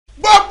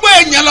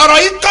èèyàn lọ́rọ̀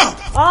yìí kàn.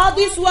 All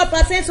this word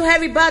pertains to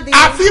everybody.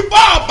 Àfi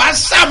bọ́ ọba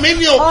sàmì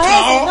ni Or òkan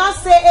else ọ́. you not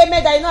say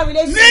amen that you not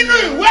related to Nínú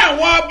you. ìwé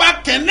àwọn ọba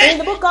In the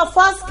kìíní, book of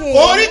 1 Kings,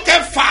 orí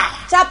kẹfà,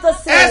 chapter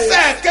 6,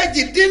 ẹsẹ̀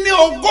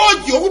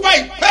kejìdínlógójì òwú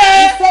báyìí it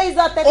pé says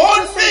that ó 32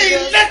 ní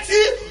soldiers, ilé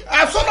tí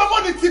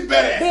Solomoni ti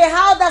bẹ̀rẹ̀ the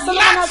house that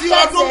Solomon has láti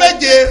ọdún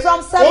started méje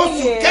from 7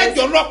 oṣù years,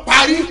 kẹjọ lọ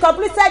parí. he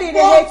completed in the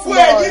 8th Gbogbo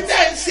èyí month.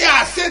 tẹ̀ ń ṣe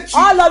àṣetì.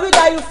 All of you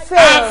that you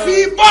Àfi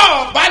fail, bọ́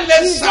ọba lè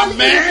He's only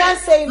sàmẹ́ you can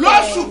say amen.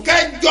 lọ́sù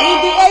kẹjọ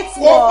In the 8th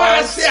ó máa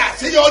month. ṣe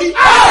àṣeyọrí.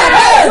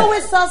 you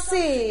will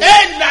succeed.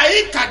 Ẹ̀là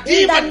ìkàdí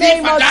In the ìbàdí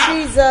name of ìbàdà.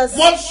 Jesus.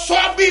 Mo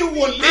sọ bí I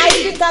wòlíì.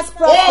 speak as Ó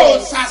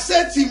prophet.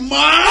 ṣàṣetì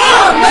mọ́.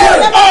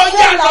 Amen. Ó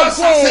yàtọ̀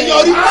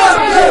ṣàṣeyọrí.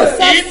 Amen.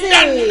 In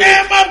the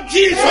name of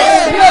Jesus.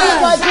 Amen.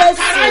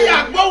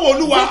 Sakaraya gbọ́wọ́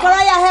Olúwa.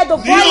 Zechariah heard the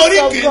Ní voice orí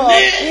of God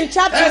kìíní, in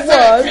chapter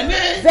ẹsẹ̀ 1,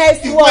 kìíní,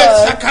 verse ìwé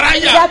 1.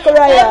 Sakaraya.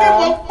 Zechariah. Ó ní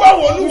mo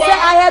gbọ́wọ́ He Olúwa. said,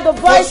 I heard the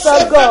voice Kò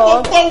ṣe of pé mo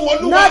God. gbọ́wọ́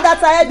Olúwa. Not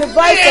that I heard the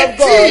voice of Etí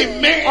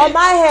God mi on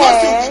my tó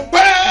sì head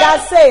pé that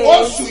says,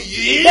 oṣù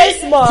yìí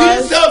this month, tí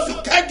ń ṣe oṣù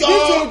kẹjọ,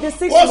 which is the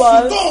sixth oṣù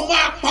month, tó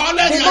máa pa ọ́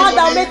lẹ́yìn the month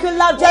that will make you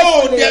laugh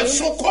joyfully, ó dẹ̀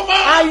sunkún mọ́,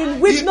 and you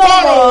weep no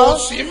ìkorò more,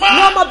 òsì mọ́,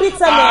 no more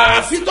bitterness.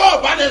 àfi tó o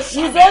bá lè sọ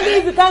It's only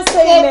if you can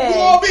say mo amen.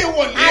 dúró bí I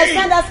wòlíì,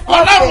 stand as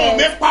prophet. Ọlọ́run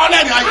mi pa ọ́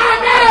lẹ́yìn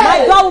ayọ̀.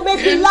 My God will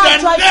make you In laugh the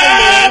name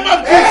joyfully. of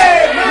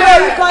Jesus.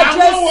 Glory God,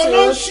 Àwọn wo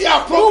ló ń Jesus. ṣe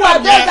Who are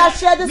those that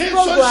share ní this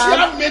social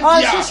program media?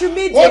 on social Ó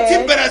media? ti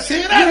bẹ̀rẹ̀ sí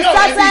You rẹ́rìn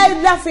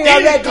started laughing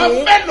already.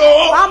 Nǹkan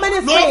mélòó How many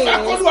ló fẹ́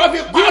things kó ló wá fi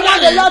pa do you ọ́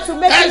want the Lord to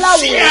make you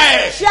laugh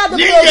with? Share the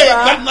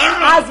program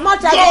as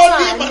much as you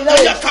can. You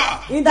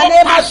know, in the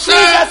name of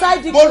Jesus, I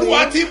decree,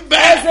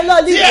 as the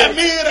Lord leads tí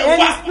ẹ̀mí rẹ̀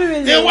and wá the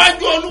Spirit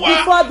níwájú Olúwa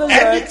before the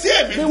ẹni Lord, tí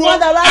èmi the dúró one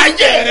that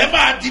rises, ayé rẹ̀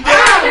máa dìde.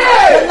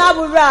 the Lord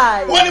will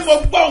rise. Wọ́n ní mo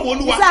gbọ́ òun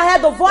Olúwa. He said, I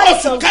heard the voice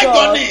Oṣù of kẹjọ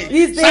God. ni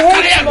He's the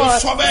Zachariah eighth ló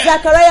month. sọ bẹ́ẹ̀.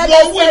 Zachariah Mo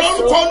that wí said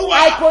lórúkọ so. Olúwa.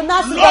 I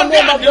pronounce the Lónìí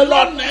name of the àní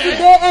Lord lónìí.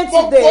 today and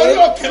Mo today. gorí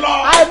òkè lọ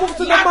I move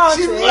to the láti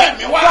mountain inú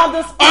ẹ̀mí wá. from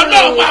the spirit.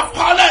 Ọlọ́run máa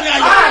pa ọ́ lẹ́rìn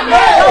ayọ̀.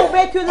 God will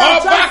make you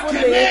laugh Ọba joyfully.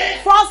 kìíní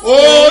First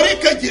orí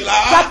kejìlá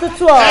chapter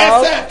 12,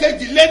 ẹsẹ̀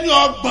kejìléní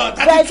ọgbọ̀n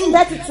verse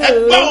 32.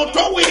 ẹgbẹ́ ohun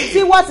tó wí.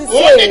 See what it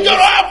says.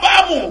 Oníjọ́rọ̀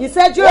Ábámù. He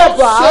said, Ó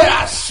Jeroboam, ṣe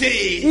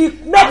àṣẹ. he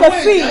make a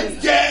Àwọn feast.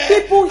 èèyàn jẹ.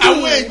 People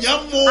Àwọn eat èèyàn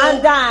mu.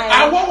 and dine.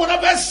 Àwọn wo ló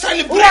fẹ́ Who are the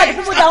celebrate?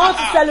 people that want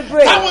to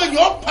celebrate? Táwọn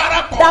èèyàn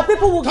parapọ̀. That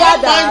people will Tó máa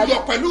ń gather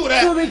yọ̀ pẹ̀lú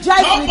rẹ̀. to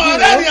rejoice Tó with máa you.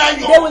 rẹ́rìn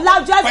ayọ̀ They will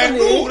laugh joyfully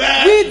pẹ̀lú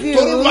rẹ̀. with you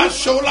Torí Olúwa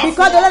ṣe ó lá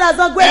because fún the Lord has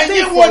done great Ẹ̀yin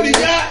things wo for you.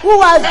 nìyẹn?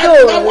 Who are Ẹ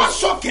gbé wá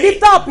those? sókè.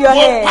 Lift up your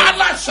Mo hands. pa á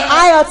láṣẹ.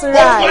 I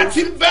authorize, Olúwa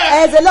ti ń bẹ.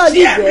 as the Lord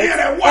Tí ẹ̀mí leads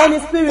rẹ̀ wá. and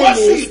His Spirit Oṣù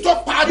leads, yìí tó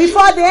parí.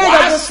 before the end Wàá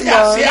of this ṣe àṣẹ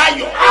month,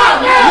 ayọ̀.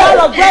 Lord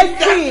of great In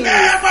the things.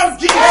 name of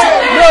Jesus.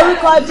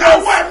 Lórúkọ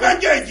Náwó Jésù. ẹ̀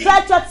méjèèjì.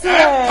 Stretch your Ẹ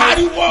hands.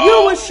 pariwo. You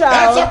will Ẹ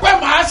shout. sọ pé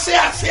màá ṣe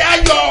àṣẹ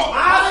ayọ̀.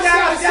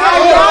 I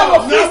will have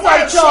a feast Náwó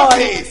ẹ̀ of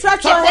joy.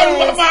 Stretch Sọ your pé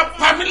Olúwa hands. máa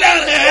pa mí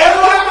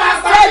lẹ́rìn-ín.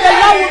 Say the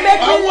Lord will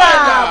make you Ọwọ́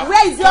laugh. ẹ̀dá.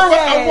 Raise your Sọ pé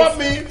ọwọ́ hands.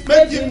 mi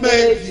méjì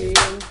méjì.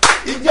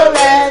 Ìjọ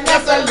rẹ̀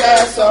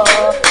lẹ́sẹ̀lẹ́sọ̀.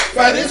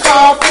 Fẹ̀rí sọ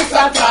fún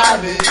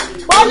Sátánì.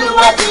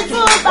 Olúwa ti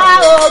tún gba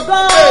ògo.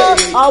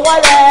 Ọwọ́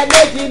rẹ̀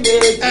méjì méjì.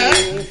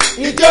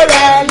 Ìjọ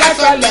rẹ̀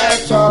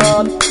lẹ́sẹ̀lẹ́sọ̀.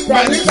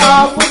 Fẹ̀rí sọ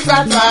fún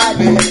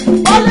Sátánì.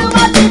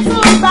 Olúwa ti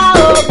tún gba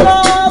ògo.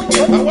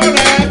 Ọwọ́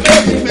rẹ̀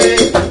méjì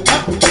méjì.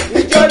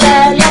 Ìjọ rẹ̀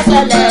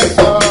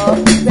lẹ́sẹ̀lẹ́sọ̀.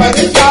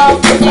 Fẹ̀rí sọ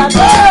fún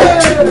Sátánì.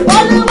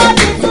 Olúwa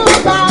ti tún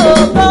gba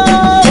ògo.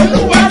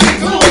 Olúwa ti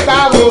tún gba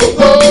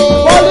ògo.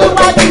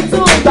 Olúwa ti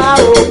tún gba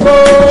ògo.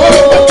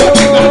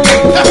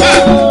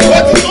 Ó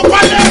ti tún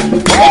wálẹ̀.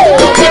 Ó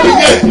ti tún wálẹ̀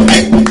yẹn.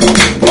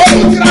 Ó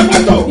tún tira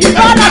mọ́tò.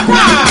 Ìbára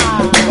ká.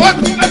 Ó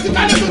ti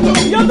kálẹ̀ tuntun.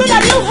 You build a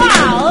new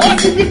house. Ó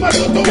ti bímọ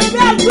tuntun. You be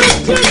a good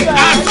children.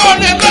 Àtọ́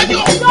lè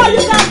lọ́yọ̀. So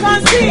you can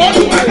conceive.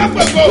 Olúwa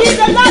lápẹ̀kọ̀. He's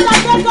the Lord that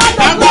takes all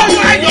the Àwọn ọmọ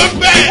glory. ayọ̀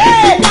bẹ́ẹ̀.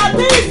 Hey, that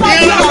means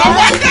Ìrànlọ́wọ́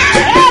something. dẹ̀.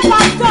 Hey,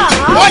 pastor.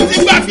 Ó ti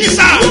gba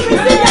físà. You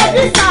receive your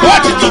visa. Ó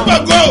ti tún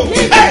gbogbo.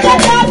 He's the Lord that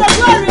takes all the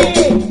glory.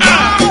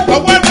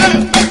 Ọwọ́ náà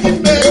méjì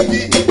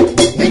méjì.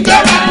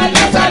 Ìjọba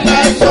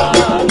lẹ́sẹ̀lẹ́sọ̀.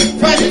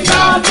 Fẹ̀yì sọ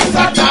fún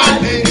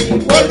Sátánì.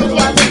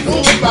 Olúwa ti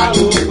tún gba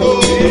ògo.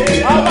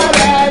 Ọba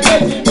rẹ̀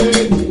méjì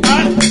méjì.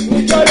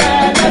 Ìjọ rẹ̀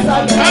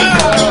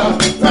lẹ́sọ̀lẹ́sọ̀.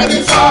 Fẹ̀yì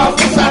sọ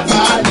fún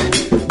Sátánì.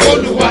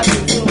 Olúwa ti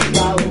tún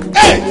gba ògo.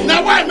 Ẹ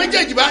náwó ẹ̀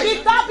méjèèjì báyìí.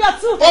 Lift up your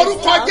two hands.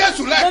 Orúkọ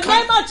Jésù The lẹ́ẹ̀kan.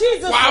 name of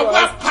Jesus. Wàá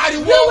wá Christ.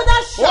 pariwo. You will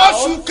not shout.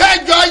 Oṣù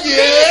kẹjọ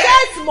yìí.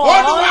 This month.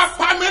 Olúwa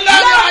pa mí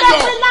lẹ́rìn Lord, ayọ̀.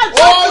 let me laugh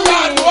Ó joyfully.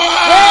 yà lọ.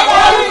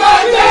 Orúkọ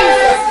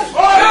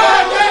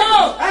Jésù.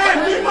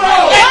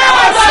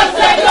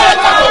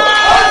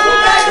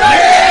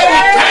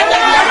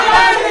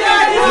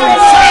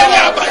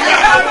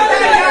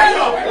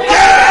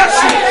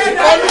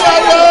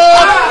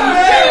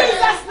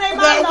 Jesus' name,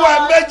 my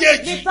Lord.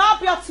 Lift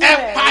up your two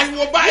hands.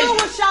 You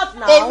will shout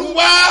now.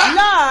 Olúwa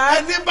Lord,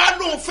 ẹni bá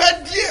lóun fẹ́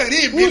dí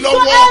èrí mi lọ́wọ́.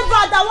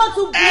 whosoever that want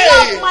to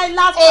block my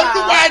laughter.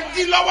 Olúwa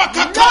dí lọ́wọ́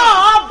kankan.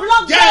 Lord,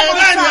 block Jẹ́ them on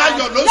ẹlẹ́rìn time.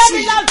 ayọ̀ Let lóṣù me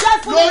yìí. laugh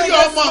joyfully Lórí in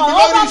this ọmọ mi, month.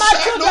 lórí Over my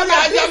iṣẹ́, children, lórí my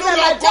ayé, business,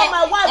 lórí my ọkọ. job,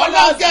 my wife, my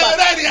Ọlọ́run jẹ́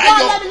husband. ẹlẹ́rìn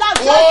Lord, ayọ̀. let me laugh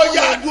Ó joyfully.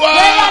 yàdúrà.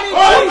 Let me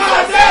Orúkọ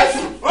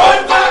Jésù,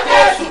 orúkọ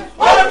Jésù,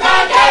 orúkọ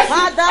Jésù.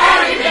 Father,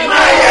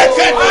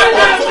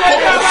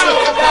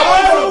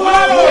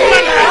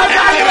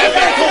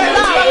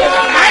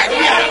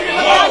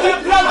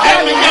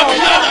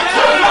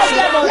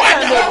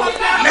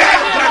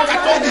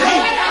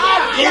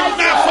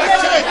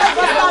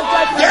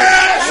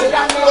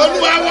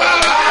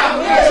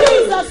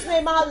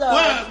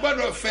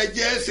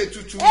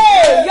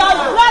 Hey, your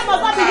blood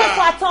must not be used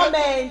for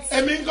atonement.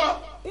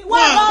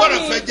 What about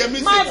me?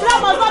 My blood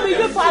must not be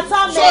used for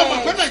atonement.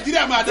 So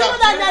Nigeria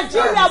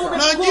will be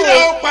Nigeria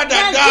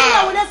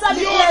will never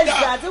be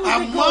pleasant. It will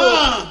be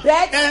good.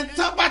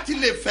 But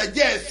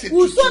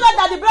whosoever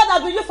that the blood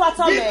has been used for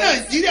atonement,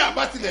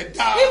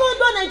 even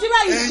though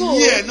Nigeria is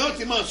good,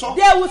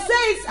 they will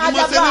say it's at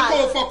the back.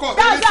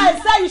 That's why I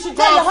say you should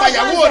tell your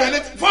husband,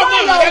 tell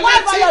your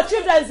wife or your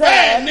children's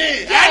head. In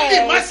the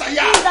name of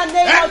Jesus,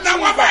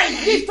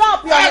 lift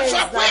up your hands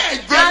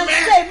and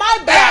say, my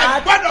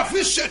blood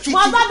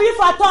must not be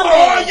for atonement.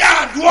 Oh,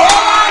 yeah,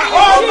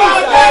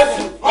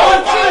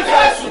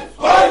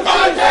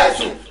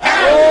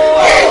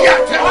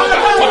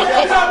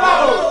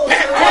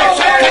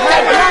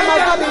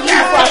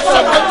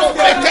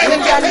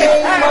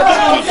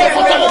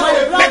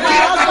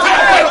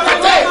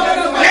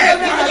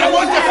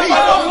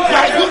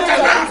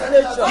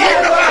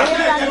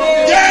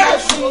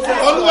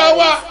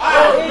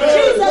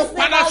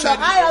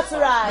 I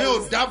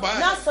authorize,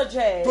 not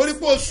suggest,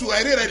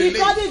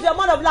 because it's the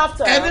month of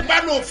laughter. Whosoever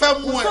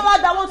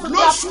that wants to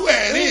laugh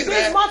in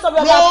this month of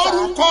your laughter,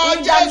 in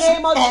the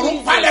name of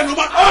Jesus,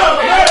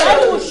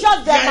 I will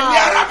shut them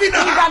out. In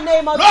the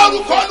name of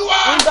Jesus,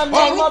 in the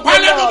name of the Lord,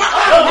 I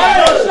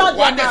will shut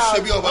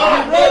them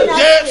out. Reign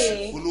as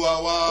king.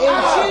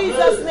 In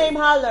Jesus' name,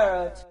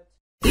 hallowed.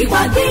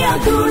 Ìpàdé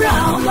àdúrà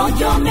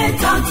ọlọ́jọ́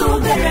mẹ́ta tó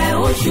bẹ̀rẹ̀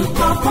oṣù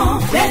kọ̀ọ̀kan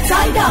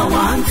bẹ́tàìdà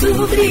 1, 2,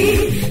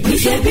 3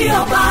 níṣẹ́ bí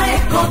ọba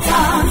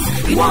headquarters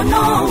ìwọ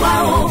náà wà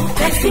ó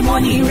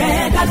testimony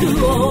rẹ̀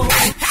dádúró.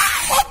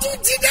 Ó tún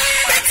ti dé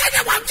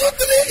bẹ́tàìdà 1, 2,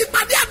 3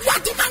 ìpàdé àdúrà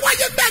tó máa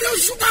wáyé bẹ̀rẹ̀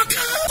oṣù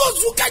kọ̀ọ̀kan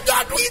oṣù kẹjọ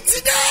ọdún yìí ti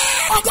dé.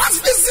 August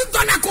visit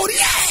tọ́nà kò rí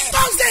ẹ̀.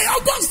 Thursday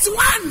August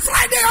 1,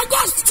 Friday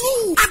August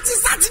 2 àti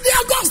Saturday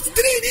August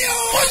 3 ni o.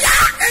 Ó yá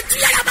ètò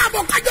yàrá máa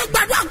bọ̀ kájọ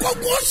gbàdúrà kó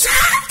gún ó ṣẹ́.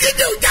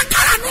 Kíni ò jẹ́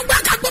kára nùgbà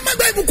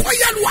kagbọ́mọgbà ìbùkún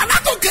yẹlu wà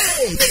látòkè.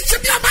 Ní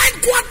ṣebí ọba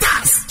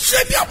headquarters.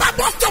 Ṣebí ọba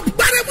bus stop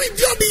gbárẹ́mú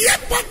ìdí omi yẹn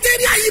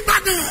pọ́ńtẹ́rì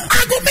àyíbàdàn.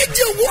 Aago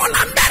méjì òwúrọ̀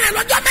la ń bẹ̀rẹ̀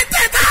lọ́jọ́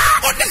mẹ́tẹ̀ẹ̀ta.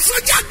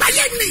 Oníṣòjì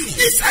àgbáyé ni.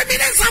 His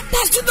Eminence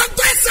Apostle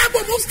Dr. S.M.O.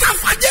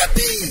 Mustapha JB.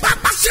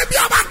 Bàbá ṣebí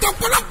ọba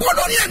àtọ̀pọ̀lọpọ̀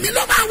olórí ẹ̀mí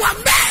ló máa wà ń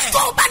bẹ̀. Tó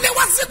o bá lè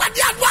wá sí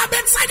ìpàdé àdúrà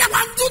bẹ́tsáìdà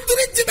 1, 2,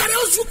 3 ti bẹ̀rẹ̀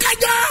oṣù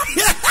kẹjọ.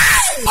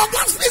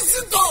 August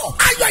visitor.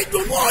 Ayọ̀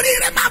ìdùnnú orí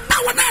rẹ̀ máa bá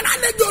wọn náà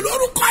lálejò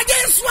lórúkọ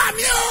Jésù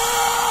àmì o.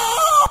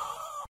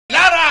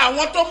 Lára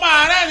àwọn tó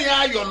máa rẹ́rìn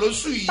ayọ̀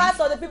lóṣù yìí. Part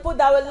of the people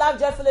that will laugh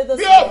joyfully this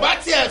bí o bá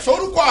tiẹ̀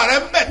sorúkọ rẹ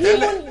ń bẹ̀ tẹ́lẹ̀.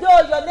 Even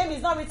though your name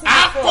is not written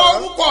before. A kọ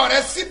orúkọ rẹ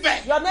síbẹ̀.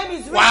 Your name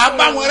is written. Wàá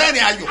bá wọn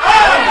rẹ́rìn ayọ̀.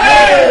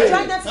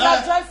 Join them to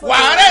laugh joyfully.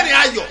 Wàá rẹ́rìn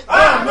ayọ̀.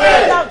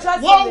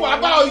 Wọ́n wàá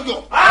bá ọ yọ̀.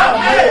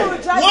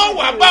 Wọ́n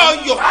wàá bá ọ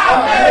yọ̀.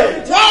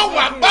 Wọ́n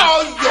wàá bá ọ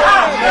yọ̀.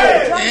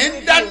 In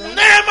the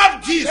name of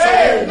Jesus.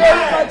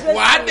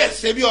 Wàá dẹ̀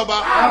ṣe bí ọba.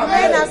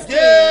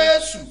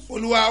 Jésù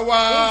Olúwa wa.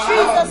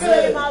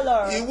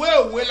 Ìwé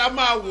òwe la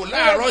máa wò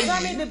láàárọ̀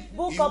yìí.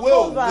 Ìwé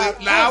òwe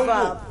la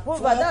wò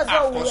fún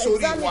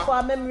àkọsórí wa.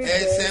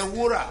 Ẹsẹ̀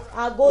wúrà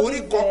orí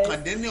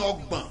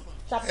kọkàndínlọ́gbọ̀n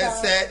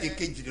ẹsẹ̀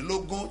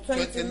ìkejìdínlógún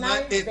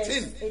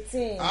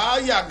 29:18.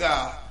 Àyàgà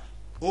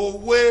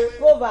òwe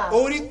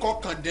orí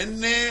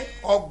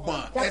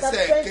kọkàndínlọ́gbọ̀n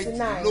ẹsẹ̀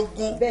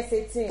ìkejìdínlógún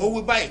òwe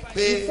báyìí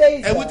pé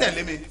ẹwú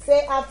tẹ̀lé mi.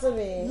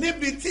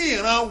 Níbi tí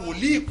ìran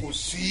wòlíì kò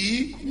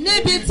sí.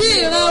 Níbi tí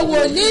ìran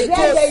wòlíì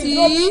kò sí.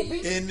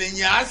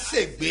 Ènìyàn á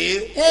ṣègbé.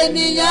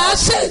 Ènìyàn á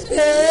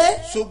ṣègbé.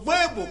 Ṣùgbọ́n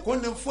ìbùkún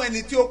ni fún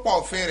ẹni tí ó pa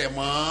òfin rẹ̀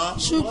mọ́.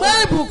 Ṣùgbọ́n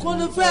ìbùkún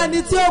ni fún ẹni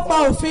tí ó pa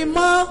òfin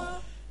mọ́.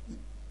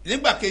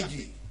 Nígbà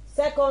kejì.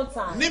 Second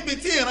time. Níbi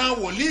tí ìran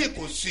wòlíì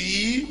kò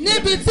sí.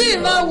 Níbi tí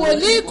ìran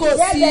wòlíì kò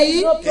sí.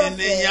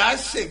 Ènìyàn á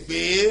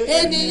ṣègbé.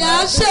 Ènìyàn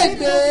á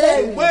ṣègbé.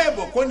 Ṣùgbọ́n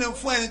ìbùkún ni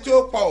fún ẹni tí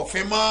ó pa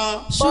òfin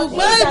mọ́.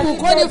 Ṣùgbọ́n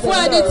ìbùkún ni fún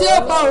ẹni tí ó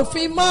pa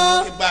òfin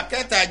mọ́. Ìgbà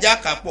kẹta ajá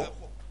kápọ̀.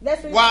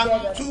 1,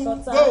 2,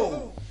 go.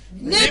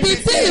 Níbi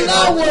tí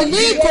ìran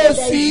wòlíì kò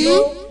sí.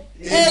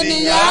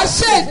 Ènìyàn á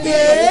ṣègbé.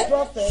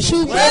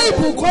 Ṣùgbọ́n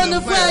ìbùkún ni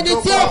fún ẹni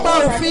tí ó pa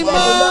òfin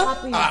mọ́.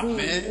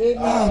 Àmín.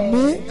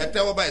 Àmín. Ẹ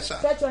tẹ́wọ́ báyìí sá.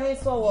 Stretch your hands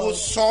forward. Mo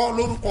sọ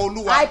lórúkọ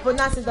Olúwa. I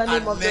pronounce in the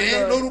name of the Àmín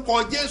Lord. lórúkọ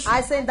Jésù.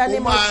 I say in the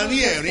name of Jesus. Ó máa rí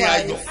ẹ̀rín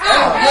ayọ̀.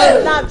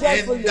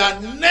 In the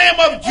name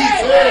of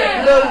Jesus.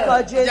 Lórúkọ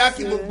Jẹ́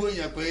kí Jésù. gbogbo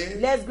èèyàn pé.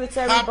 Let's greet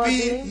Happy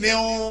everybody.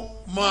 New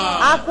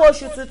Month. A kú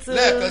oṣù tuntun.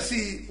 Lẹ́ẹ̀kan sí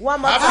i.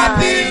 One more time.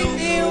 Happy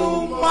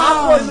New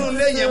Month. Nínú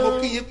ilé yẹn mo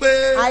kí yín pé.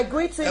 I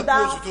greet you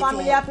that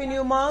family happy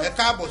new month. Ẹ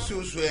káàbọ̀ sí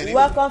oṣù ẹ̀rí.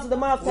 Welcome to the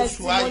month of Oṣù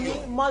testimony,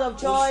 ayọ̀. month of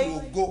joy,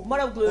 Oṣù ògo.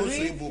 month of Oṣù glory,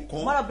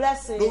 ìbùkún. month of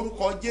blessing.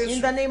 Lórúkọ Jésù.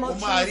 In the name of Ó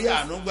máa rí Jesus.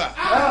 àánú gbà.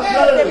 The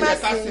Ó yẹ ká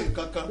ṣe mercy.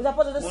 kankan. We're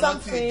supposed to do Mo rántí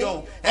something.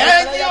 ìjọ́un.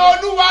 Ẹ̀yin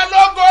Olúwa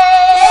lógo.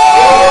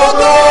 Ẹ̀yin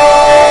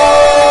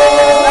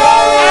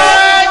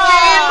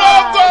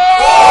lógo.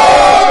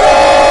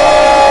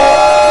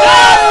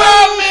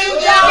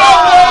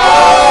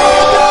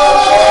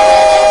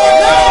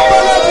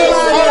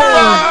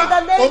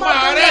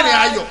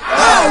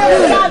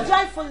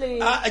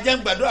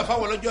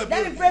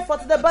 Let me pray for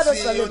the birthday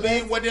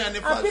celebrate.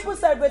 And people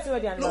celebrating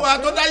wedding anniversary.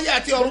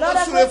 The Lord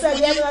has said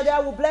the heaven and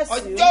earth will bless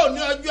you.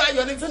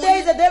 Today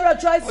is a day of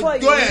joy for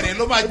you.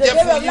 It's a day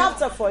of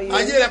laughter for you. You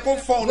are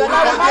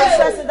not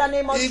manifest in the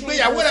name of Jesus.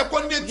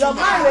 Your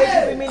marriage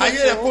will be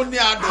meaningful.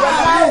 Your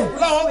life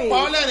will be sweet.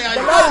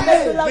 The Lord will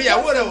make you love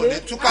joyfully.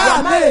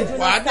 Your marriage will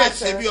not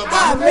scatter.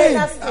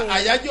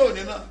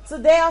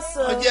 Today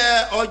also,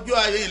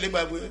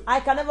 I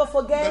can never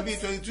forget.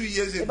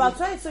 About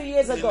 22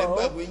 years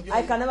ago,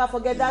 I can never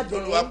forget that day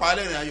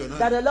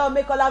that the Lord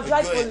make us laugh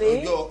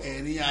joyfully.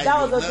 That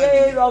was a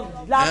day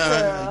of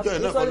laughter.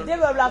 It was a day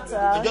of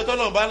laughter.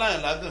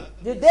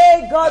 The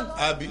day God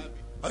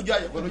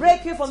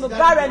break you from the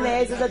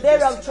barrenness is the day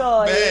of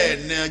joy.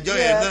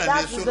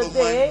 That is the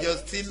day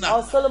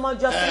of Solomon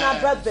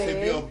Justina's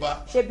birthday.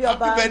 Happy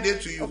birthday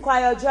to you.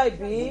 Acquire joy,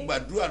 be.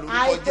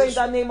 I pray in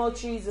the name of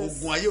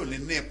Jesus. I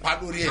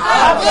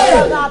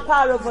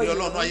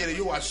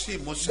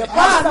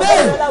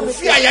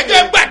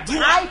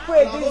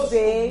pray this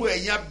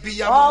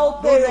day, all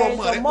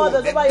parents and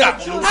mothers over your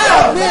children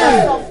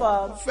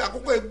suffer.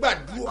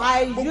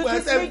 I use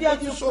this medium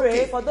to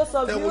pray for those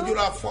of you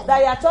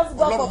that are trusting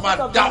God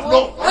for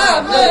download.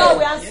 Lord,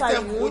 we answer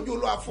you.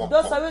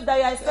 Those of you that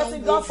are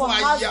expecting God for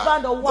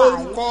husband or wife,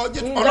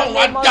 in the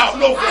name of Jesus.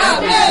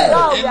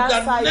 Lord, we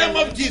answer you. In the name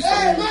of Jesus.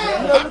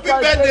 Happy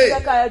birthday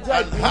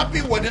and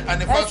happy wedding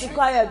anniversary. In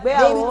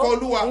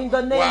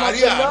the name of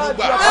the Lord.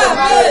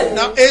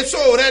 Now,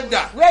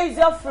 where is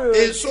your fruit?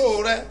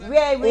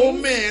 Where is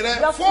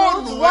your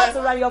fruit? What's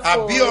around your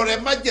phone?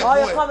 Or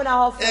you're coming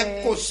out of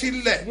it.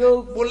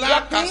 You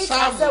repeat and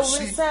say we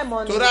read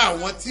sermon.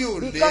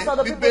 Because of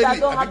the people that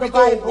don't have the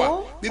Bible.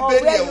 Or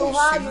where you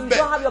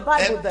don't have your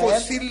Bible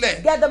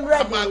there, get them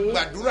ready. We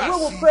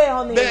will pray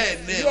on it.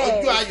 Yes.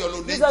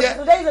 Because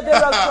today is a day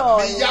of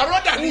joy.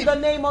 In the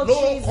name of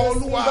Jesus.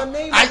 In the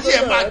name of the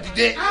Lord.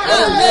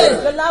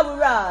 The Lord will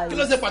rise.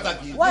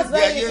 What's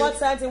very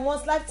important in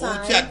one's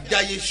lifetime?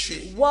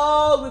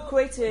 What we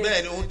created.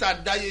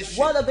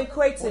 What have been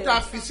created.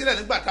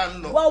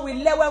 What we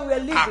learn when we are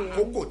living.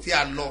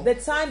 The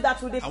time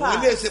that will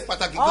depart.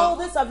 All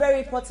these are very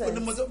important.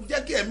 That's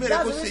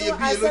the reason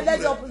I said let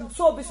your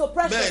soul be so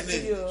precious to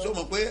you.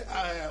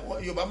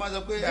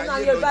 Now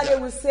your body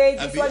will say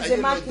this was a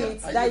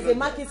market. That is a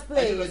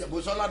marketplace.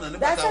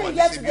 That's why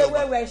yesterday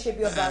when we were in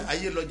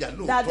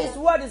Babasebioba, that this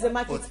word is a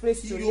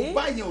marketplace truly.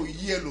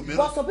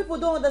 But some people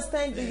don't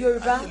understand the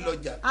Yoruba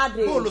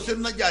adage.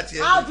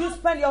 How do you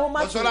spend your whole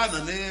market?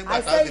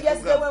 I said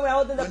yesterday when we were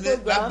holding the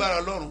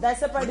program that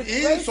separate the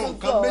grace of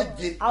God.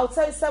 I'll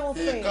tell you 7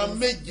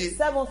 things.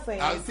 7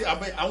 things.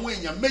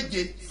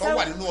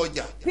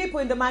 People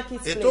in the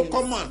marketplace.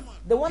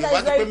 The one that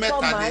is very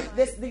common,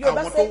 the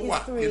Yoruba say is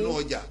 3.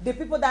 The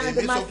people that are in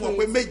the market.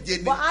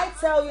 But I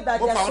tell you that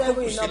there are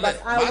 7 in numbers.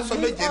 I will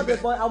leave all the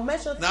boys. I'll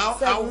mention 7.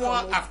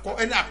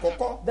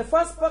 The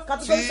first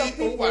category of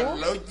people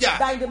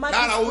that are in the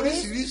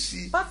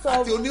marketplace. Part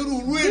of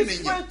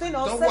different things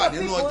or 7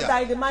 people that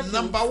are in the market.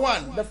 Number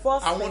 1, the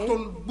first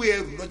thing,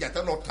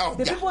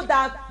 the people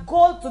that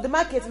go to the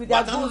market with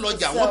their goods to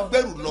sell.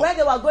 When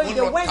they were going,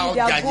 they went with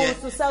their goods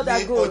to sell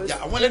their goods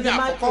in the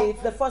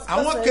market. The first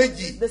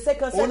person, the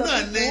second set of people.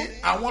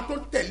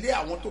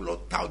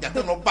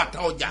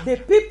 The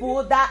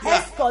people that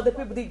escort the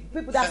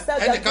people that sell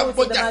their goods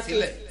in the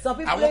market. Some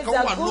people place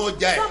their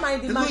goods, some are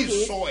in the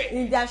market,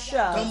 in their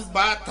shops.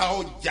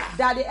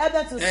 That they help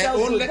them to sell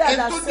goods. They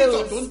are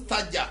sales.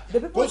 The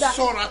people that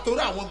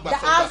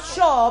have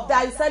shop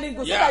that is selling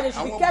goods, so that they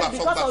should be careful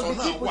because of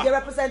the people, their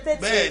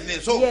representatives.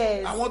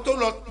 Yes.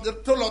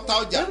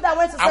 People that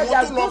went to sell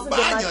their goods in the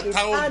market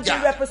and the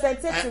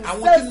representatives,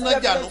 sales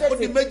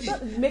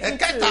representatives, making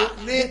sure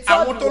the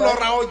third one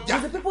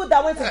is the people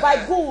that went to buy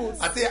goods,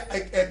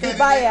 the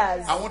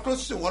buyers.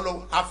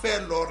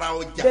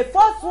 The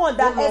first one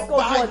that escort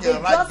one, they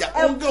just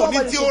help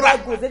somebody to buy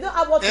goods. They don't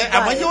have what to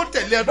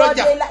buy, but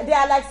they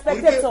are like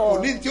spectators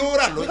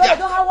because they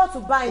don't have what to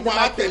buy in the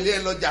market. They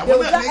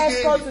will just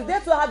escort you. They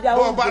too have their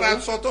own goods.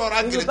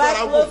 If you buy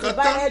clothes, you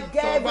buy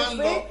headgear,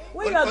 everything.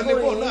 When you are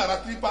going,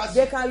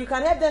 you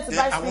can help them to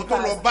buy sneakers.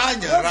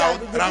 Those are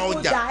the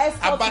people that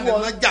escort one. They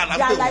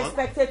are like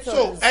spectators.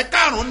 So,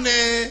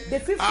 the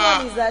fifth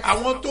one is that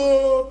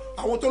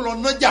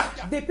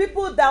the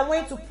people that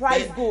went to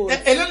price goods.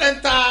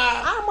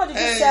 How much did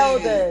you sell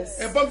this?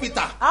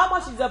 How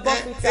much is your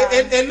bonfita?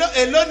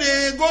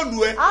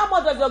 How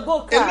much does your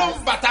gold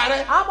cost?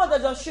 How much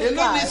does your shoe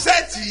cost?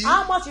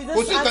 How much is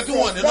this access?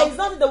 There is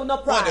nothing they will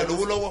not price. And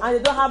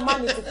they don't have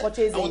money to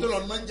purchase it.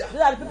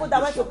 These are the people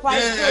that went to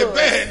price goods.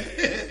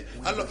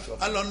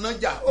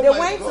 They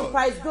went to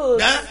price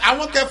goods.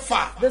 Àwọn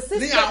kẹfà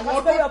ní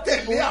àwọn tó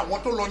tẹ̀lé àwọn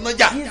tó lọ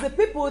nájà. Is the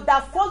people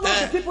that follow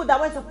the people that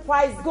went to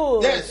price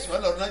goods. Yes,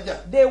 wọ́n lọ nájà.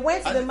 They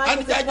went to the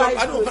market to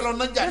price goods.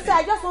 They say,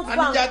 I just want to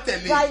go and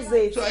price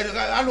it.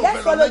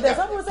 Let's follow them.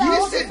 Some people say, I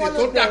want to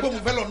follow them.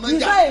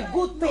 It's not a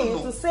good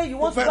thing to say you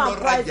want to go and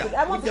price it.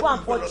 I want to go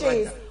and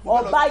purchase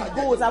or buy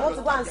goods. I want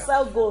to go and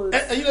sell goods.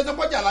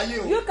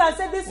 You can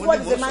say this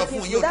word is a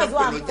market. That's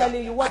why I'm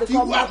telling you what they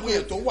call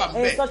market.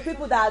 And such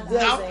people that are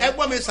doing it.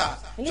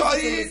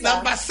 Sorry,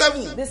 number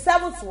 7. The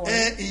 7th one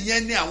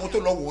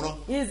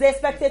is the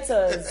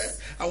spectators.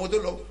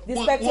 The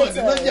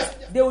spectators.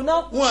 They will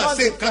not come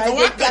to Friday.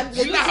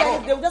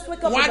 They will just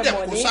wake up in the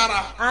morning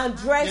and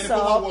dress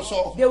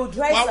up. They will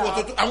dress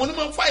up.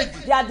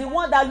 They are the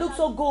ones that look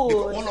so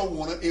good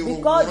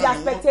because they are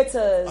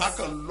spectators.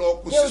 They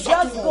will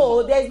just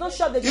go. There is no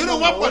shop that you don't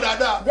know.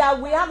 That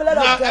we have a lot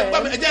of them.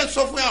 Now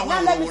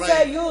let me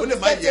tell you,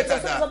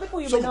 spectators. Some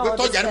people you may not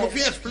understand.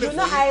 You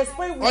know, I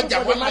explain with you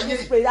for the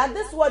marketplace. And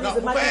this word is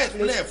the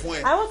marketplace.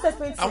 I want to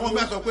explain to you.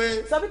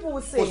 Some people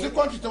will say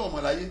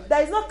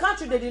there is no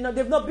country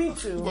they've not been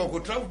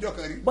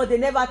to, but they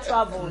never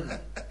traveled.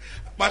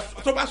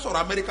 If you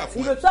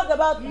talk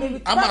about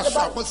America,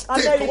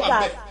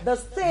 the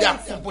states they are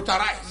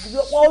computerized.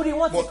 Only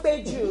want to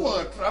pay you,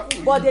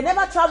 but they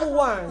never travel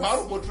once.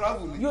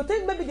 You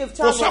think maybe they've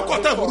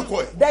traveled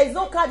before. There is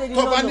no car they did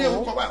not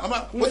know.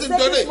 You say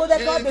this model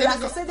car, they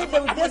will say that, they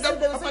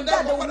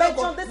will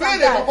mention this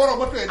and that.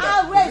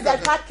 Where is their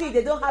car key?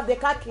 They don't have the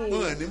car key.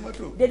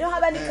 They don't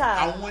have any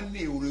car.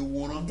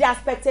 They are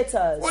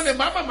spectators. I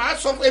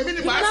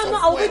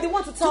will be the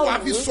one to tell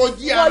you for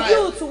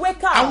you to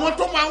wake up.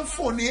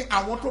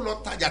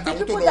 The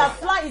people that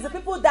fly is the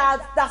people that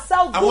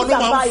sell goods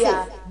and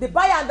buyer. The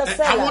buyer and the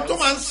seller.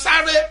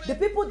 The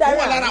people that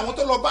run.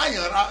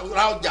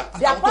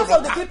 They are part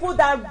of the people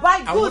that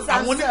buy goods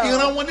and sell. They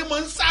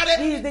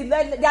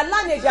are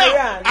lineage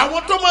around.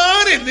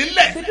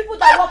 The people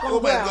that walk on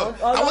ground.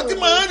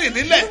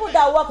 The people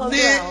that walk on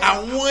ground.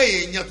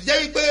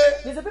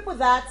 These are people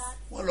that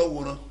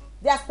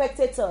they are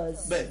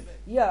spectators.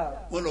 Yeah.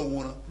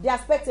 They are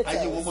spectators.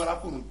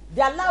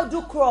 They are allowed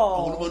to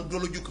crawl.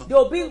 They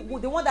will be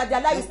the one that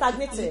their life is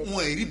stagnated.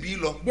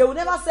 They will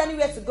never see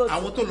anywhere to go to.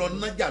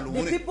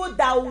 The people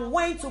that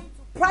went to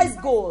price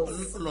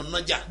goals.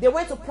 They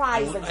went to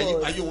price the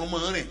goals.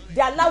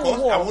 They are allowed to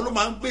walk.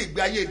 They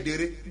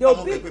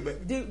will be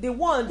the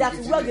one that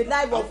will run the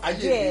life of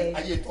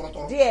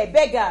their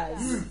beggars.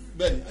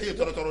 They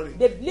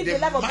live the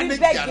life of being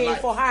begging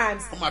for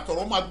hands.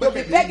 They'll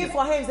be begging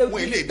for hands. They will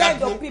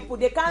spend on people.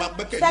 They can't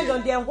spend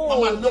on their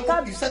home. They'll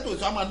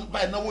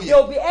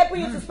be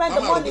able to spend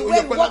the money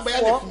where we work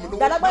for.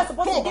 That everybody is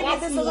supposed to give me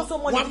this so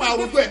money.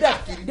 Give to them.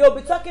 They'll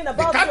be talking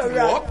about your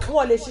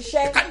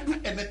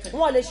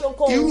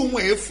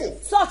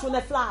such will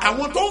not fly. And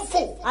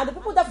the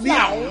people that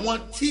fly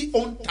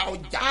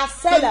are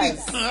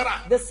sellers.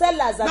 The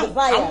sellers are the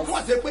buyers.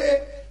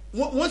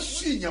 There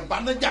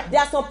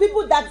are some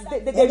people that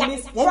they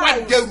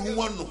misprice,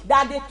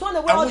 that they turn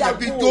away all their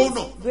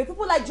goods. The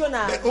people like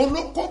Jonah. That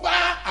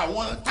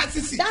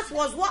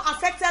was what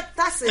affected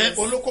taxes.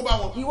 He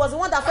was the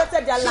one that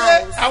affected their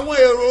lives. All those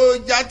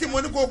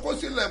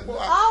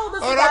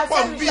people that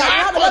said we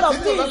have a lot of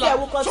things that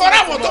will continue.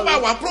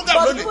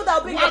 But people that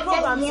will bring the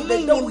program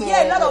today, they will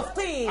hear a lot of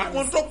things.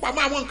 The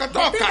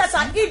things that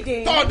are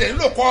hidden, that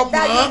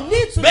you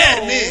need to know.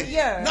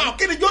 Yeah. Now,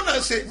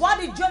 what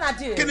did Jonah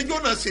do?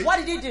 What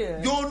did he do?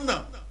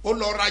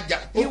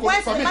 He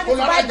went to the market to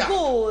buy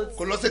goods.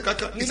 He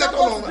did not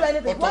go to do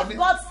anything. What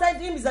God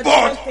sent him is a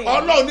different thing.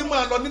 But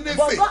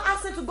God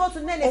asked him to go to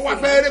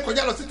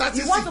Nineveh.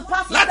 He wants to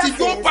pass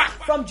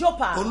from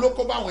Joppa. He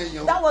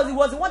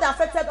was the one that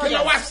affected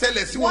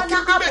others. What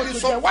happened to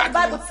them? What the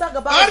Bible talks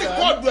about them?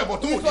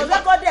 It was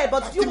recorded,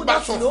 but you would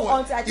not know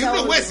until I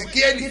tell you.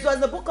 It was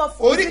the book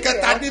of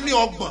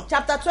Ezekiel,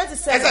 chapter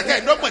 27,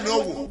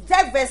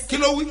 10 verse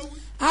 6.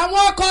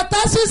 Àwọn ọkọ̀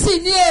tásìsì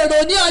ní èrò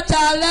ní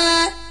ọjà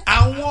rẹ.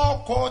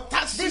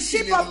 The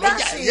ship of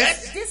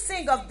Tarshish, this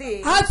thing of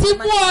this. A ti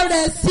mú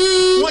ọrẹ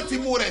sí.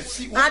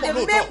 And they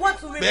make one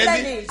to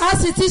replenish. A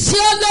sì ti ṣe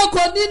é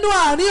lógo nínú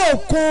àárín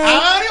òkun.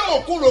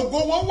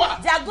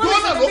 They are going to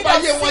the middle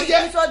of sea.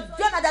 It was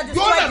Jonah that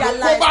destroyed their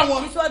life.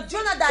 It was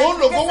Jonah that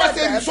dedicated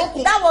them.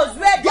 That was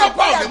where they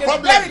had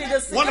been buried in the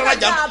sea.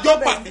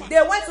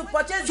 They went to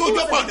purchase goods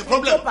in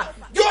Joppa.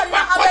 Joppa did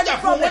not have any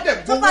problem.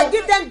 Joppa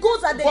give them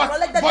goods and they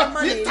collected their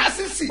money. But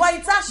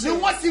in Tarshish,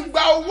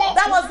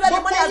 that was where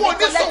the money has been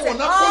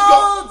collected.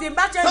 All the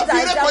merchandise,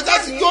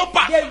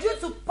 they used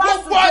to pass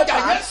through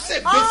Joppa.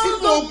 All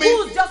the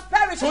goods just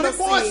perished to the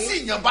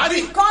sea.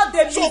 Because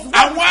they so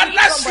àwọn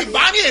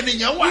alásìbárí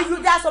ènìyàn wà.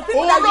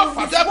 Òun ló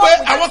fàtẹ́ pé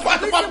àwọn kan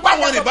tó bá bá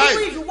wọn rìn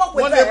báyìí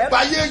wọ́n lè ba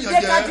ayé èèyàn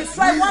jẹ́.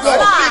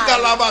 Lọ́ọ̀dì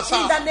galabasa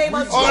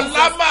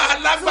ọ̀la máa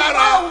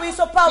lágbára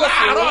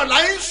láàárọ̀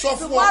láyé sọ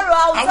fún ọ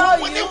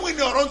àwọn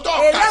wíníwíní ọ̀rọ̀ tó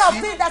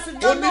kà sí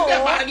onídẹ̀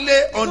máa lé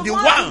on the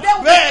one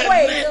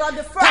bẹ́ẹ̀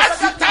ni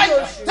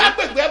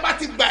tágbègbè bá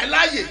ti gbà ẹ́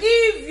láàyè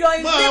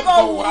máa bọ̀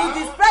wá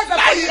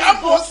láyé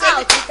àbò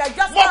sẹ́ni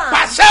mo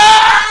pàṣẹ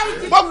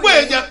gbogbo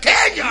èèyàn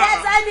kéèyàn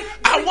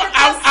àwọn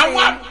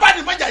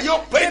abánimọ̀jà yóò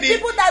pè ní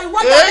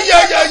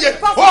eyeyeye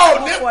ó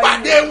ní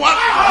pàdé wọn.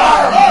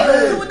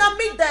 You will not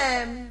meet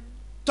them.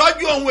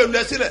 Tọ́jú ohun èlò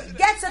ẹ sílẹ̀.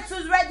 Get your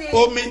tools ready.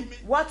 Omi.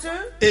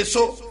 Water.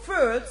 Èso.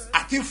 Fruit.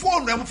 Àti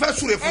fóònù ẹ mo fẹ́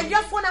súre fún. And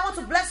your phone I want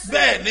to bless you.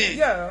 Bẹ́ẹ̀ni.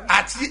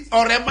 Àti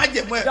ọ̀rẹ́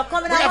májèmọ́ ẹ̀.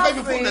 Bóyá fẹ́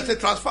fi fóònù ẹ ṣe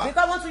transfer. Because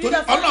I want to use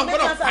your phone to make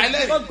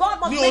transfer. But God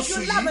must make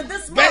you laugh in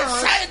this month.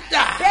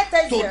 Bẹ́ẹ̀sáìdà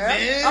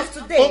tòní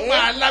ó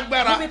máa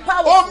lágbára.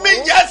 Omi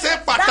jẹ́ ṣe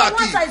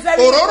pàtàkì.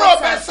 Òróró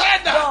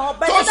bẹ́ẹ̀sáìdà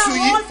tóṣù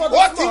yìí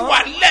ó ti wà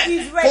lẹ̀.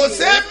 Kò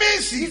sé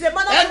míìsì.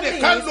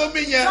 Ẹnìkan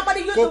lómi yẹn.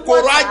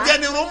 Kòkòrò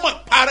ajẹnirun mọ̀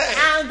parẹ́.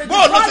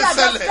 Bóòlù ti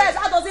ṣẹlẹ̀.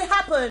 How does it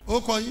happen? Ó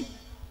kọ yín.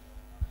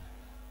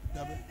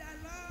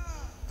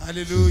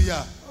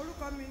 Hallelujah.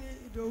 Orúkọ mi ni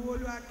Ìdòwú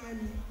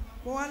Olúwakẹ́mi.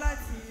 Mo wá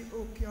láti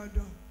Òkè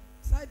Ọ̀dọ̀,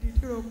 sáìdì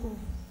Ìdíròkò.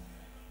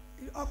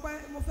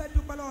 Ọpẹ́ mo fẹ́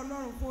dúpẹ́ lọ́wọ́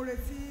Ọlọ́run fún oore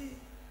tí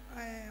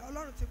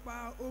Ọlọ́run ti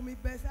pa omi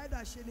Bẹ́sáídà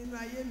ṣe nínú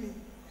ayé mi.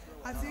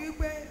 Àti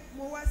wípé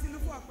mo wá sí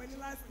Lúfọ̀ Ọ̀pẹ ní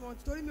last month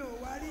torí mi ò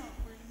wá rí.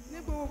 Ní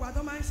gbogbo ìgbà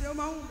tó máa ń ṣe ó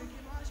máa ń wù mí kí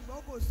n máa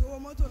ṣùgbọ́n kò sówó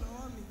mọ́tò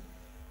lọ́wọ́ mi.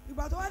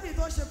 Ìgbà tó wá dé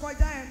tó ṣe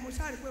kọjá ẹ̀ mo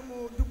ṣáà rí pé mo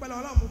dúpẹ́ lọ́wọ́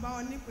Ọlọ́run mo bá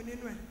wọn nípìn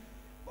nínú ẹ̀.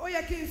 Ó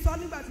yẹ kí n sọ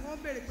nígbà tí wọ́n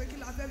béèrè pé kí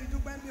la fẹ́ fi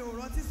dúpẹ́ mi ò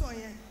rántí sọ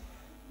yẹn.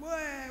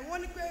 Wọ́n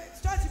ní pé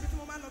ṣọ́ọ̀ṣì ibi tí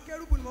mo máa ń lọ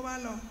kérúbù ni mo máa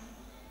ń lọ.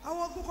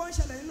 Àwọn ogun kan ń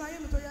ṣẹlẹ̀ nínú ayé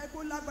mi tó yẹ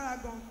kó lágbára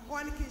gan. Wọ́n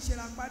wá ní kí n ṣe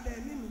ìràpadà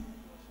ẹ̀mí mi.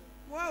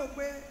 Mo wá wò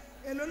pé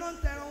èlò ló ń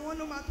tẹran wọn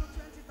ló máa tó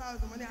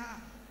 20,000. Mo ní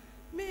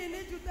mi ní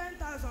ju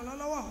 10,000 lọ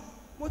lọ́wọ́.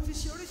 Mo ti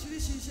ṣe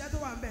oríṣiríṣi iṣẹ́ tó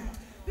wà ń bẹ̀.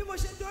 Bí mo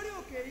ṣe dórí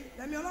òkè yìí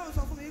lẹ́mi Ọlọ́run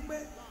sọ fún mi pé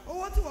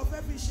owó tí wọ́n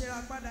fẹ́ fi ṣe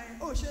ìràpadà yẹn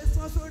ó ṣe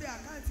san sórí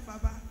àkáǹtì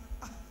bàbá.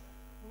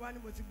 Mo wá ní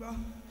mo ti gbọ́.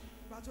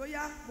 Ìgbà tó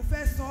yá mo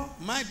fẹ́ san.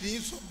 Mind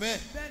yín sọ bẹ́ẹ̀.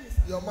 Bẹ́ẹ̀ni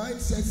sir. Your mind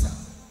says so.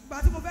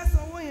 Ìgbà tí mo fẹ́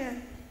san owó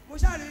yẹn mo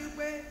ṣàrí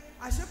wípé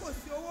àṣé kò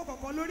sí owó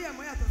kankan lórí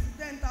ẹ̀mọ́ yàtọ̀ sí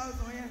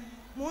 10,000 yẹn.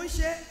 Mo ń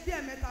ṣe bí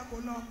ẹ̀mẹ́ta kò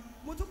lọ.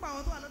 Mo tún pa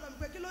àwọn tó wà lọ́dọ̀ mi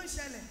pé kí ló ń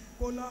ṣẹlẹ̀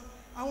kò lọ.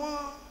 Àwọn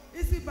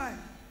easybuy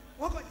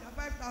wọ́n kàn já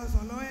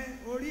 5,000 lọ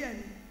orí ẹ̀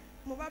ni.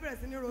 Mo bá bẹ̀rẹ̀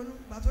sí ní ronú.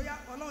 Ìgbà tó yá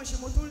Ọlọ́run ṣe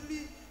mo tún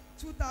rí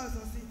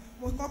 2,000 sí.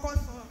 Mo kọ́kọ́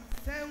san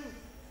 7.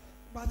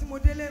 Ìgbà tí mo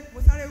délé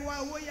mo sáré wá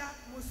owó yá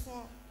mo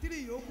san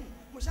 3 yòókù.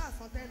 Mo ṣáà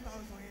san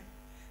 10,000 yẹn.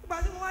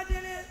 Ìgbà tí mo wá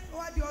délé ó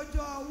wá di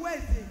ọjọ́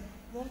Wednesday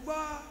mo ń gbọ́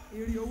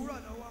ìrì òwúrọ̀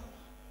lọ́wọ́.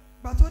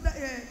 Ìgbà tó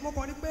mo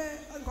kàn ní pé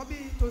nǹkan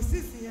bíi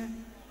tòsíìsì yẹn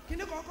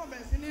kíní kan kàn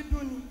bẹ̀rẹ̀ sí ní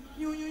dún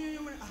ni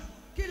yún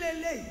kí lè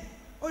léyìí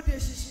ó de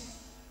ṣinṣin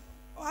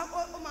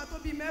ó máa tó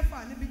bíi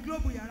 6 níbi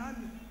gílóòbù yàrá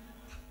mi.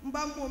 Mo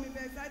bá ń bu omi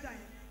Bẹ́sáídà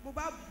yẹn mo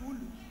bá bù ú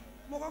lù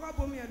mo kọ́kọ́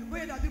bomi ẹ̀ lù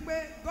bóyá dàbí pé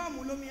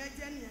gọ́ọ̀mù lomi ẹ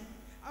jẹ́ nìyẹn.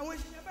 Àwọn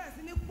ìṣẹ̀lẹ̀ bẹ̀rẹ̀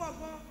sí ní pọ̀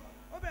gan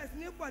ó bẹ̀rẹ̀ sí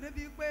ní pọ̀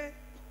débi pé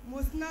mo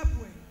snap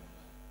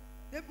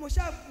ẹ̀ mo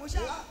ṣáà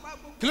pa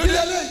gbogbo. Kí ló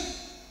dé lẹ́yìn?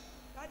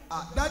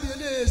 Dáàdi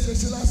eléyìí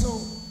ṣèṣe lásán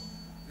o.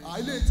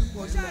 Ilé ti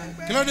pọ̀ jù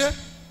láyé. Kí ló dé?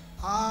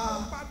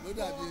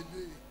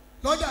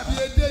 Ló dàbí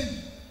edé yìí.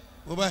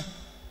 Mo bá.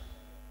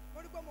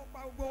 Mo rí pé mo pa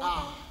gbogbo wọn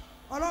tán.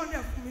 Ọlọ́run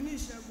dẹ̀ fún mi ní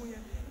ìṣẹ́gun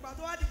yẹn. Ìgbà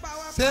tó wá di pa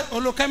wá. Ṣé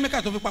olo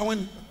kẹ́míkà tó fi pa wọ́n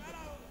ni?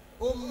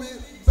 Omi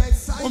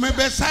Bẹ́sáídà. Omi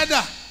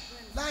Bẹ́sáídà.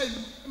 Láì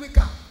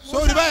mímíkà.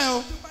 Sórí báyẹn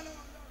o.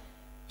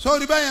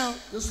 Sórí báyẹn o.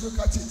 Just look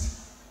at it.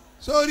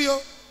 Sórí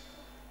o.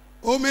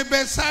 Omi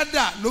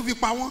Bẹ́sáídà ló fi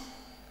pa wọ́n.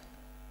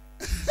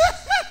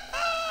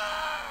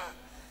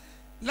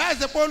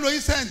 Láìsí pé ó lo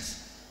insect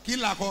kí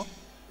là kọ́.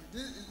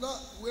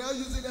 We are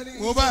using any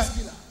insect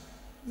killer.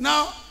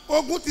 Now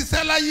ogun ti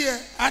sẹ́ láyé ẹ̀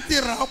á ti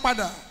rà ọ́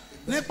padà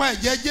nípa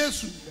ẹ̀jẹ̀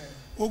Jésù.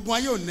 Ogun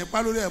ayé ò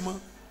nípa lórí ẹ̀ mọ́.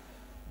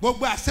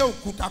 Gbogbo àṣẹ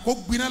òkúta kó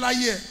gbiná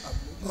láyé ẹ̀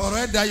ọ̀rọ̀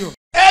ẹ̀ dayọ̀.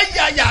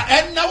 Ẹ̀yàyà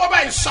ẹ̀ náwó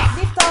báyìí sà.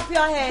 Lift up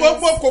your hands.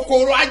 Gbogbo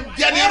kòkòrò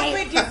ajẹnirun.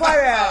 Every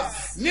devourer.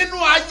 Nínú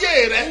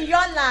ayé rẹ. In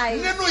your life.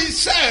 Nínú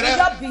iṣẹ́ rẹ. In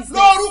your business.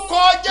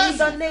 Lórúkọ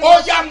Jésù. Ó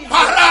yá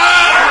para.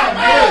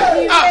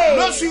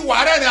 Lóṣù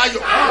wàrẹ́ ni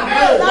ayọ̀.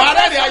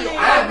 Wàrẹ́ ni ayọ̀.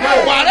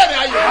 Wàrẹ́ ni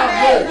ayọ̀.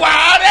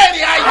 Wàrẹ́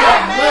ni ayọ̀.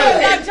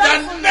 In the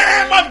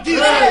name of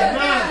Jesus.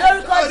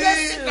 Lórúkọ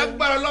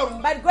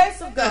Jésù. By the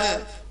grace of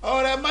God.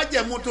 Ọ̀rẹ́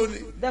májẹ̀mú tó ni.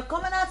 The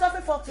covenant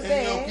offering for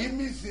today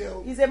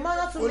is a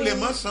manner to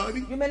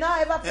me. You may not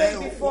ever pray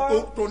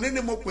before. Tòní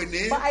ni mo pè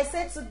ní. But I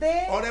said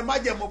today. Ọ̀rẹ́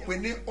májẹ̀mú pè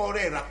ní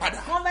ọ̀rẹ́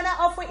ìràpadà. Covenant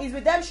offering is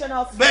redemption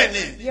of.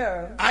 Bẹ́ẹ̀ni.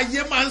 Yeah.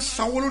 Ayé máa ń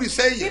sanwó lórí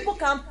iṣẹ́ yìí. People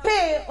can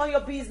pay on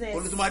your business.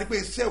 Olùtúmọ̀rí pé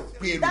iṣẹ́ ò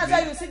pé èrò. That's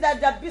why you see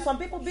that some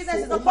people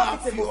business is not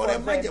profitable for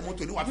them. Ọ̀rẹ́ májẹ̀mú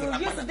tó ní wà fẹ́ You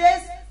ìràpadà. use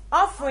today's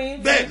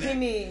offering to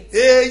redeem it.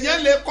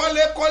 Èèyàn lè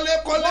kọ́lé.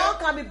 One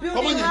can be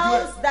building a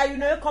house that you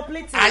know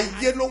completely.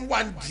 Ayé ló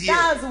wà díẹ̀.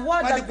 That's the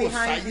one that's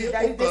behind you.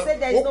 That if they say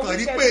there is no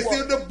wicked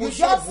work, you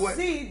just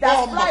see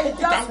that fly is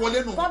just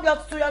come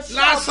to your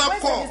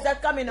shop. When is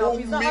that coming up?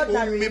 It's not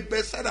ordinary.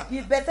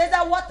 It's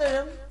Bethesda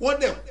water.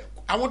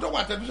 Àwọn tó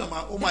wà tẹlifíṣàn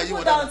máa ó máa yí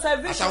wọn dáadáa.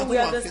 Television we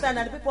understand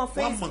and the people on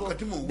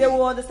Facebook they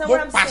will understand what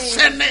I'm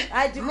saying.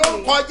 I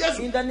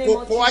decree in the name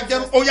of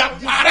Jesus.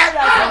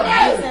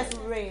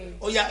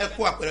 Oya ẹ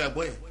kó àpẹẹrẹ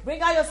ẹ̀gbọ́n yẹn.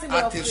 Bring out your symbol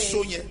of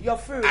faith, your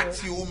fruit,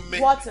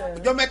 water.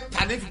 Ọjọ́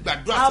mẹ́ta ní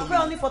gbàdúrà I'll pray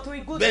only for 3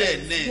 good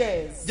days.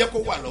 Yes. Jẹ́ kó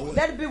wà lọ́wọ́.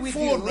 Let it be with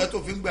you. Fóònù rẹ tó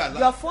fi ń gbà lá.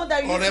 Your phone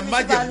that you use to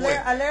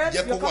receive alerts,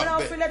 jẹ́ kó wà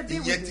bẹ́ẹ̀. Let it be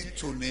ìyẹn with ti you.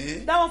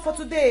 tòní. That one for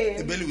today.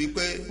 Ìbéèrè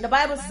wípé. The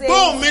Bible says.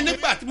 Bóun mi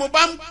nígbà tí mo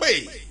bá ń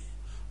pè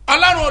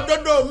Ọlọ́run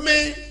òdodo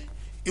mi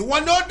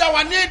ìwọ ni ó dá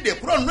wa ní èdè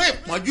kúrò nínú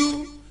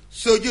ìpọ́njú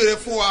sojú rẹ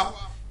fún wa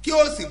kí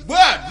o sì gbọ́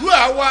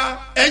àdúrà wa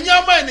ẹ̀yin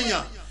ọmọ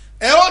ènìyàn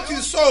ẹ ó ti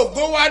sọ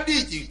ògo wa di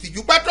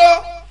ìtìjú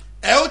pẹ́tọ́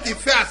ẹ ó ti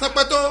fẹ́ asán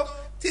pẹ́tọ́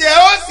tí ẹ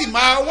ó sì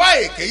máa wá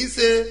èké yìí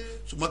ṣe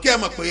ṣùgbọ́n kí ẹ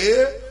mọ̀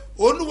pé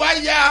Olúwa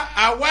ya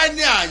àwa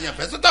ní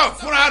àyànfẹ́ sọ́tọ̀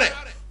fúnra rẹ̀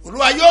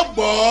Olúwa yóò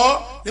gbọ́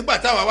nígbà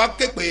táwa wá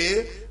ké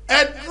pé ẹ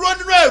dúró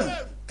nínú ẹ̀rù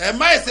ẹ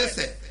má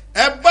ìṣẹ̀ṣẹ̀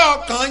ẹ bá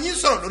ọkàn yín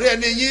sọ̀rọ̀ lórí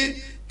ẹni yín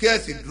kí ẹ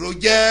sì dúró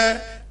jẹ́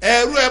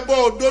ẹrú ẹbọ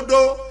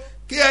òdodo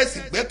kí ẹ sì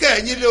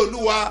gbẹ́kẹ̀ yín lé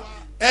Olúwa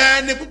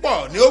ẹni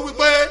púpọ̀ ni ó wí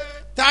pé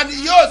ta ni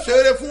yóò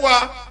ṣeré fún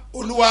wa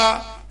Olúwa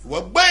ìwọ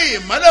gbé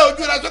ìmọ́lẹ̀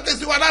ojú rẹ sókè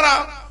sí wa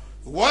lára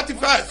ìwọ ti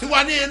fẹ́ sí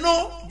wa ní inú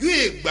ju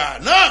ìgbà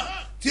náà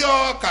tí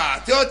ọkà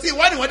tí ọtí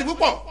wá níwọ̀n di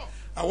púpọ̀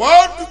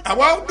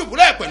àwa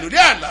dùbúlẹ̀ pẹ̀lú ní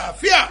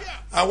àlàáfíà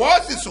àwa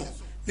sì sùn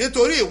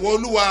nítorí ìwọ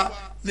Olúwa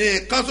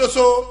nìkan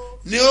ṣoṣo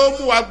ni ó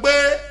mú wa gbé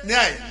ní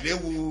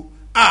àìléwu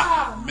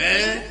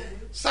àmín.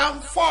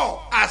 Psalm 4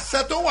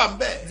 àṣẹ tó wà ń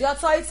bẹ̀. The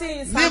authority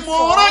in Psalm 4. Ni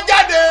mo rán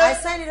jáde. I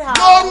send it out.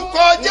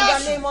 Lórúkọ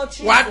Jésù.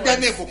 Wà á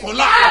dẹni ìbùkún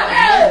lá.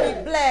 Be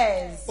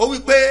blessed. Ó wí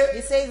pé.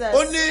 He says that.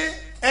 Ó ní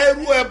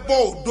ẹrú ẹbọ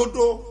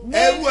òdodo.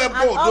 Ẹrú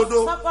ẹbọ òdodo.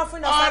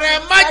 Ọrẹ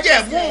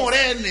májẹ̀mú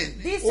rẹ nì.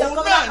 Òun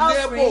náà ní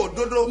ẹbọ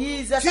òdodo.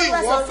 Tí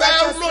ìwọ fẹ́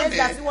lónìí.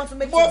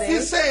 Mo fi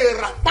ṣe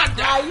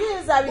ìràpadà.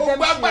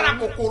 Gbogbo agbára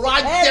kòkòrò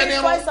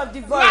ajẹnirun.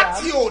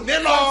 Láti òní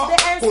lọ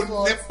kò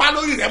ní pa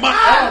lórí rẹ mọ́.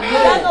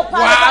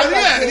 Wàá rí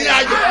ẹ̀rí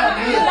ayọ̀.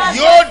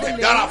 Yóò dẹ̀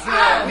dára fún ọ.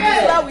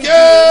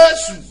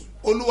 Jésù.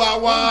 Olúwa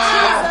wa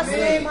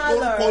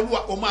orúkọ Olúwa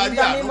o máa rí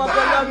àdúgbò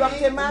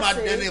o máa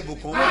dẹni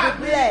ìbùkún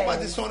wà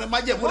ti sọ ọ́nẹ́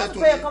májẹ̀mú rẹ̀ tó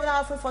ní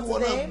wọn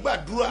náà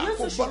gbàdúrà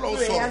kó bọ́lọ̀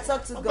sọ̀rọ̀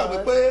gbàgbé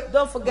pé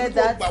olùkọ́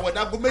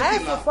gbàwẹ̀dàgbọ́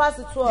méjìlá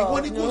ìwọ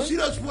ni kò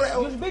serious fún ẹ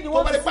o tó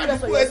bá lè pa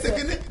àdúgbò ẹ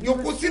ṣèkínní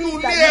yòókù sínú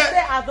ilé ẹ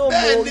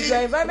bẹ́ẹ̀ ni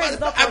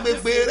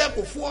agbègbè rẹ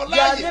kò fún ọ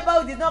láàyè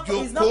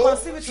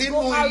yòókù sínú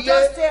ilé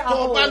tó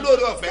bá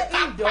lórí ọ̀fẹ́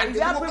kápá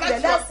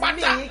democracy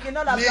pátá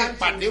ní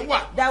ìpàdé wà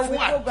fún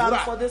àdúrà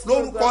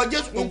lórúkọ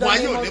Jésù ògùn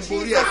ayé ò ní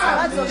borí ẹ̀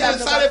yẹn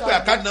sáré pé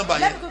àkáàdì nọ́mbà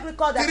yẹn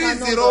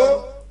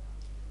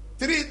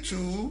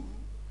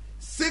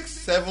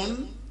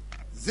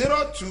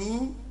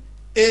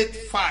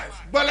 3032670285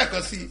 gbọ́lẹ̀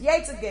kan sí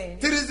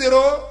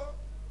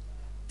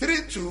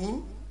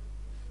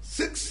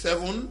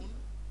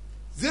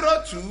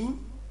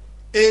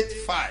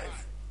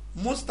 3032670285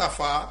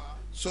 Mustapha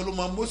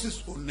Solomon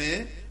Moses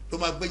One ló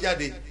máa gbé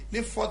jáde ní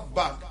Fort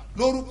Bank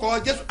lórúkọ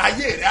Jésù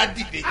ayé rẹ á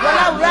dìde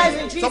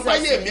sọfọ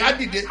ayé mi á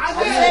dìde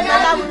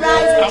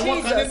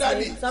àwọn kan ní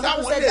dàdí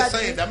sáwọn lè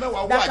san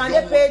ìdámẹ́wàá wọ àjọ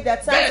wọn bẹ́ẹ̀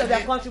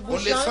ni o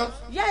lè san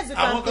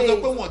àwọn kan tó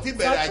pé wọn ti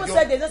bẹ̀rẹ̀ àjọ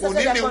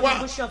òní ni wà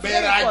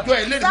bẹ̀rẹ̀ àjọ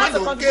ẹ̀ lẹ́nu máa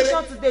lò kéré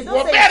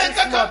wọ́n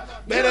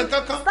bẹ̀rẹ̀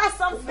kankan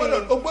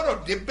o gbọ́dọ̀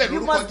dé bẹ́ẹ̀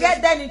lórúkọ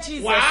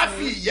Jésù wàá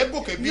fi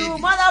ìyẹ́gòkè bí ìdí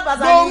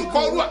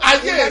lórúkọ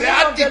ayé rẹ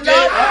á dìde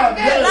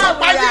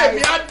sọfọ ayé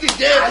mi á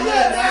dìde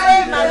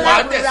wàá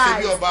dẹ̀ ṣe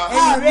bí ọba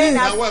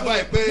ìnáwó ẹ̀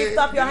báyìí pé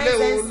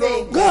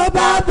Go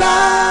bàbá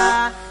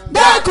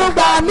dákun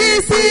gbà mí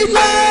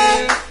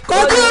sílẹ̀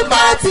kojú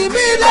bá ti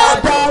mí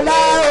lọ́dọ̀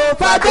rẹ̀ ò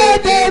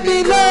fàdédé mi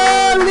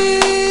lórí.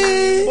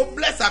 Mo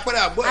bless àpẹẹrẹ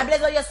àgbọ̀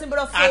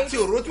àti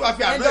òró tí wàá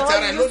fi àná ẹ̀tẹ̀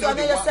rẹ̀ lónìí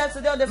òde wa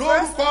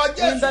lórúkọ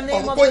Jésù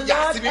ọ̀run kò yà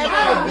sí mi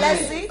máa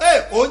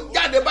ò ń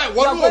jáde báyìí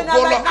wọ́n ní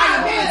ògbó lọ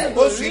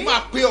oṣù yìí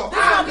máa pé ọ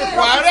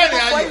wàá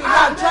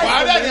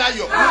rẹ́rìn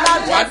ayọ̀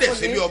wàá dẹ̀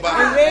sí bí ọba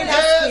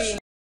Jésù.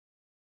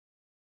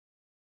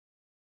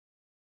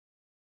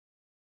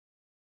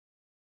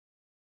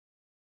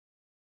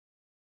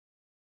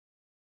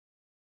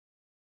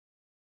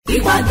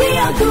 Ìpàdé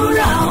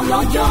àdúrà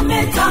ọlọ́jọ́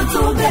mẹ́ta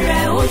tó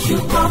bẹ̀rẹ̀ oṣù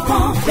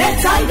kọ̀ọ̀kan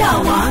Bethsaida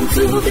 1,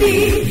 2,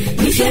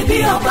 3 níṣẹ́ bí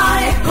ọba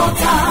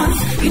headquarters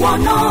ìwọ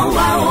náà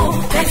wà ó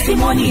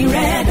testimony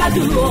rẹ̀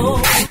dájú o.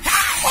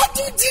 Ó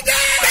tún ti dé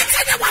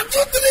Bethsaida 1,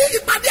 2, 3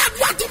 ìpàdé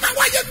àdúrà tó máa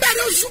wáyé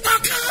bẹ̀rẹ̀ oṣù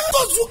kọ̀ọ̀kan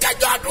oṣù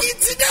kẹjọ ọdún yìí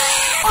ti dé.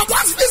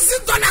 August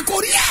 15 kò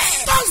rí ẹ̀.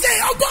 Thursday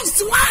August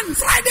 1,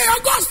 Friday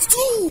August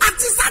 2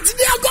 àti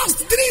Saturday August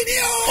 3 ni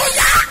o. Ó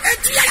yá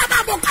ètò yàrá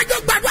máa bọ̀ kájọ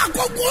gbàdúrà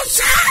kó gùn ó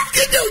ṣẹ́.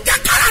 Kíni ò jẹ́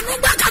kára nù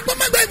gbà ká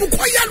gbọ́mọgbẹ́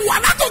ìbùkún yẹlu wà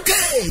látòkè.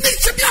 Ní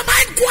ṣebí ọba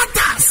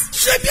headquarters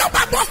ṣebí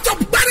ọba bus stop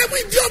gbárẹ́mú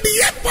ìdí omi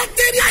yẹ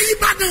pọ́ńtẹ́rì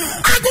àyíbàdàn.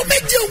 Aago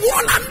méje òwúrọ̀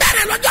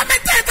bẹ̀rẹ̀ lọ́jọ́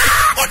mẹ́tẹ̀ẹ̀ta.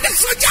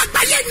 Oníṣòjì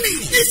àgbáyé ni.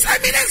 His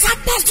Eminence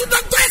Apostle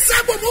Dr.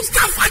 S.M.O.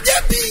 Mustapha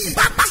JP.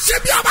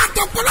 Babasebioba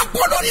àtọ̀pọ̀lọpọ̀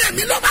olórí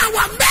ẹ̀mí ló máa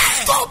wà ń bẹ̀.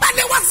 Tó o bá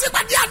lè wá sí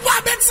ìpàdé àdúrà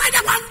Bethsaida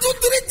 1, 2,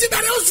 3 ti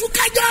bẹ̀rẹ̀ oṣù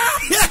kẹjọ.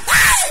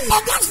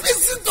 August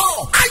visitor.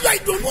 Ayọ̀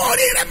ìdùnnú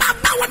orí rẹ̀ máa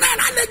bá wọn